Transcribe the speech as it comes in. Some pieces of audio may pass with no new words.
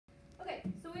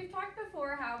we've talked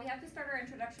before how we have to start our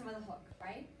introduction with a hook,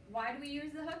 right? Why do we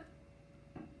use the hook?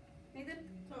 Nathan?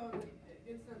 So it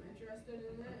gets them interested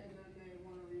in it, and then they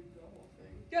want to read the whole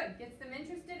thing. Good. Gets them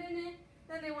interested in it,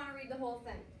 then they want to read the whole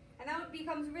thing. And that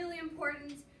becomes really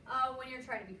important when you're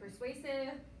trying to be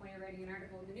persuasive, when you're writing an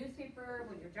article in the newspaper,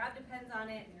 when your job depends on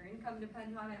it, and your income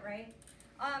depends on it, right?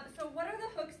 So what are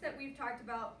the hooks that we've talked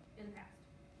about in the past?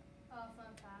 Fun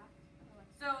fact.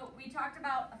 So we talked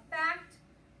about a fact,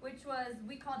 which was,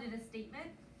 we called it a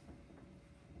statement.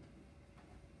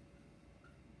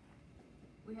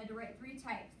 We had to write 3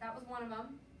 types. That was one of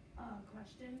them.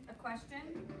 Question. A question.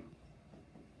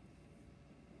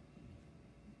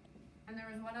 And there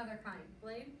was one other kind.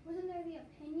 Blade? Wasn't there the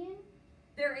opinion?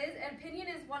 There is. Opinion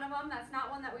is one of them. That's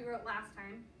not one that we wrote last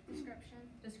time. Description.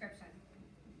 Description.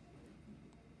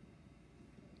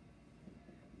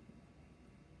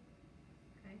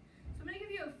 Okay. So I'm going to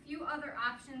give you a few other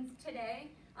options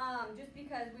today, just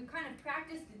because we've kind of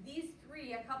practiced these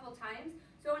 3 a couple times.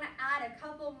 So I want to add a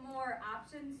couple more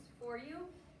options for you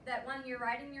that when you're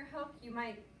writing your hook, you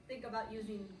might think about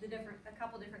using a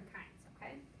couple different kinds,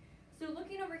 okay? So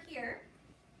looking over here,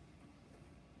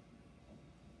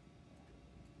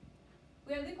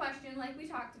 we have the question like we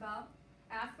talked about.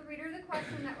 Ask the reader the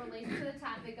question that relates to the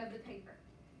topic of the paper,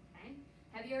 okay?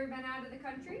 Have you ever been out of the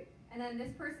country? And then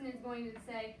this person is going to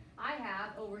say, I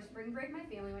have. Over spring break, my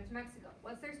family went to Mexico.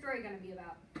 What's their story going to be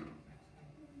about?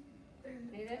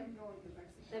 Nathan?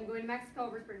 Them going to Mexico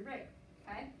over spring break,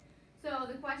 okay? So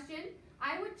the question,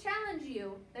 I would challenge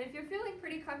you that if you're feeling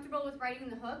pretty comfortable with writing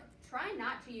the hook, try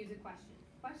not to use a question.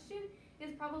 Question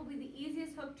is probably the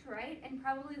easiest hook to write and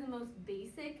probably the most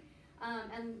basic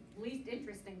and least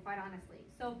interesting, quite honestly.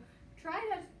 So try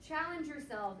to challenge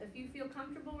yourself. If you feel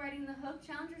comfortable writing the hook,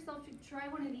 challenge yourself to try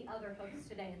one of the other hooks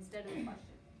today instead of the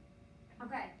question.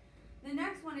 Okay, the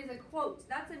next one is a quote.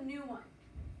 That's a new one.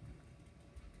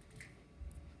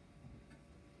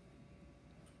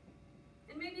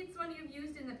 And maybe it's one you've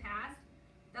used in the past.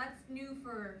 That's new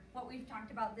for what we've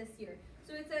talked about this year.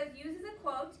 So it says, uses a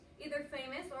quote, either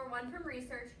famous or one from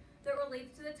research, that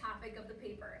relates to the topic of the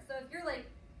paper. So if you're like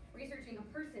researching a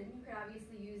person, you could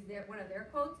obviously use one of their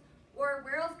quotes. Or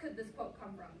where else could this quote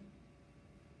come from?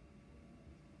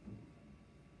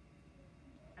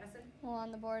 Addison? Well,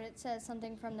 on the board it says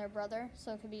something from their brother,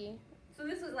 so it could be. So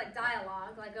this was like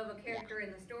dialogue, like of a character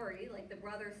in the story. Like the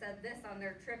brother said this on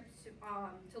their trip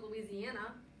to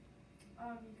Louisiana.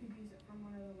 You could use it from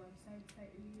one of the websites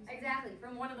that you're using. Exactly,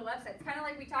 from one of the websites. Kind of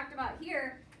like we talked about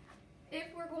here.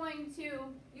 If we're going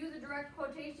to use a direct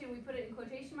quotation, we put it in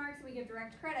quotation marks and we give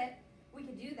direct credit, we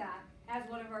could do that as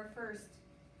one of our first,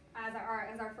 as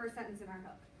our first sentence in our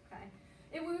hook, okay?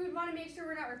 And we would want to make sure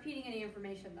we're not repeating any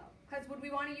information though. Because would we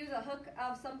want to use a hook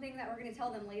of something that we're going to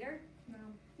tell them later? No.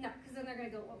 No, because then they're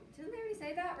going to go, well, didn't they already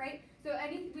say that, right? So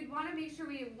we'd want to make sure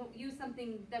we use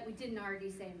something that we didn't already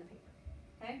say in the paper,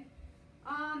 okay?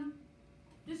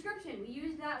 Description, we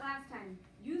used that last time.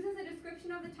 Uses a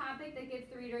description of the topic that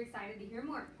gets the reader excited to hear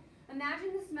more.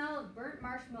 Imagine the smell of burnt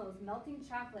marshmallows, melting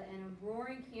chocolate, and a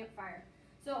roaring campfire.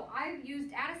 So I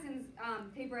used Addison's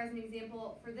paper as an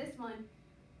example for this one.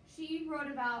 She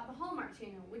wrote about the Hallmark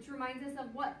Channel, which reminds us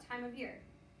of what time of year?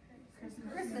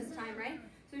 Christmas time, right?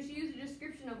 So she used a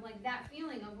description of like that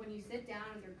feeling of when you sit down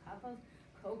with your cup of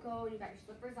cocoa and you got your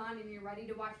slippers on and you're ready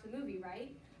to watch the movie,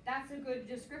 right? That's a good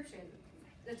description.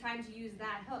 The time to use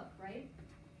that hook, right?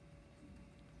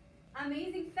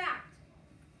 Amazing fact.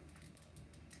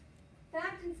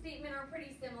 Fact and statement are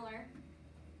pretty similar.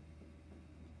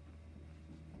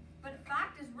 But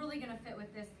fact is really going to fit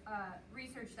with this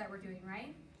research that we're doing,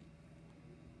 right?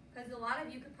 Because a lot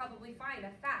of you could probably find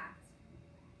a fact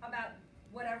about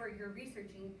whatever you're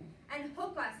researching and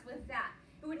hook us with that.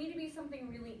 It would need to be something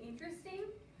really interesting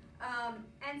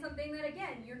and something that,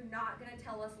 again, you're not going to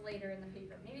tell us later in the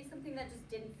paper. Maybe something that just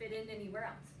didn't fit in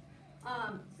anywhere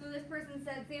else. So this person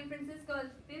said, San Francisco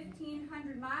is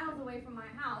 1,500 miles away from my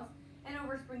house, and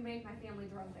over spring break, my family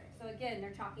drove there. So again,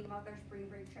 they're talking about their spring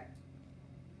break trip.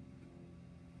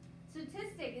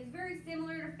 Statistic is very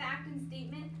similar to fact and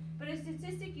statement, but a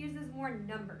statistic uses more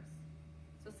numbers.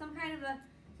 So some kind of a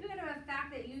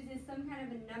fact that uses some kind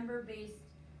of a number-based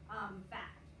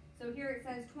fact. So here it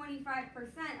says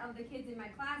 25% of the kids in my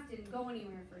class didn't go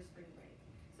anywhere for spring break.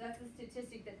 So that's a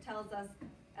statistic that tells us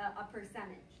a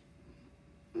percentage.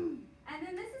 And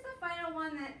then this is the final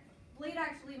one that Blade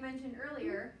actually mentioned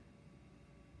earlier.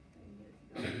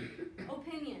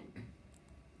 Opinion.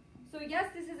 So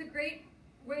yes, this is a great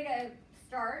way to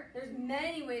start. There's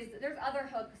many ways. There's other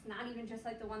hooks, not even just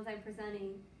like the ones I'm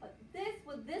presenting. But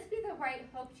would this be the right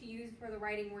hook to use for the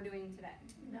writing we're doing today?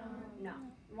 No. No.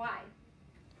 Why?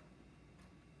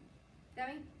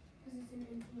 Demi? Because it's an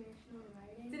informational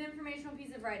writing. It's an informational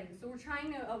piece of writing, so we're trying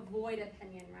to avoid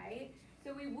opinion, right? So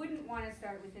we wouldn't want to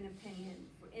start with an opinion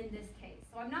in this case.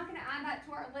 So I'm not going to add that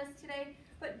to our list today,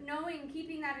 but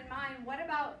keeping that in mind, what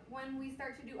about when we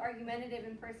start to do argumentative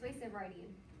and persuasive writing?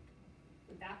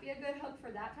 Would that be a good hook for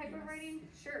that type of writing?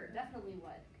 Sure, definitely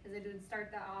would, because it would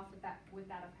start that off with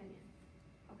that opinion.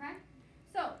 Okay?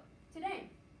 So,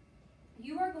 today,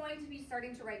 you are going to be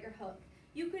starting to write your hook.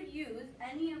 You could use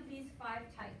any of these 5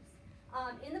 types.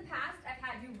 In the past, I've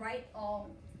had you write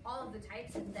all of the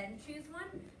types and then choose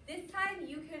one. This time,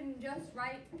 you can just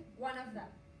write one of them.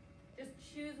 Just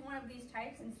choose one of these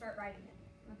types and start writing it,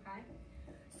 okay?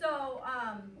 So,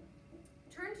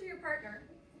 turn to your partner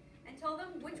and tell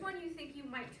them which one you think you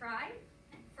might try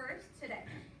first today.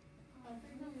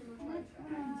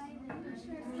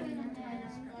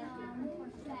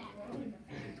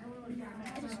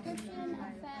 Description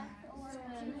of fact or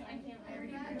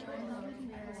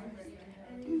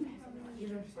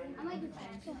I might do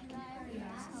fact.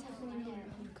 Yeah.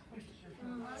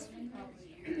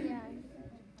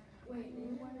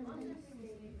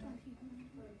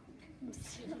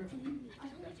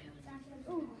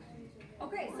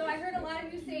 Okay, so I heard a lot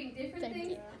of you saying different Thank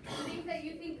things, you. things that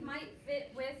you think might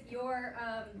fit with your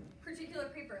particular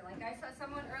paper. Like I saw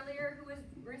someone earlier who was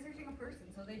researching a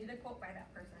person, so they did a quote by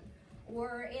that person.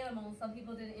 Or animals, some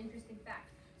people did an interesting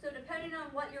fact. So depending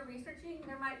on what you're researching,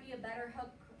 there might be a better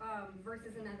hook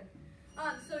versus another.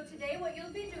 So today what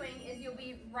you'll be doing is you'll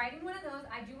be writing one of those.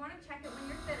 I do want to check it when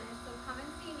you're finished, so come and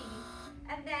see me.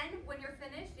 And then when you're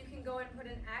finished, you can go and put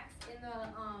an X in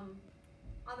the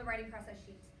on the writing process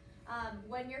sheet.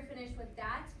 When you're finished with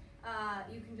that,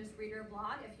 you can just read your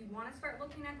blog. If you want to start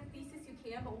looking at the thesis, you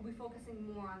can, but we'll be focusing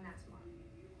more on that tomorrow.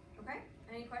 Okay?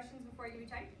 Any questions before I give you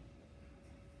time?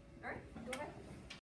 All right, go ahead.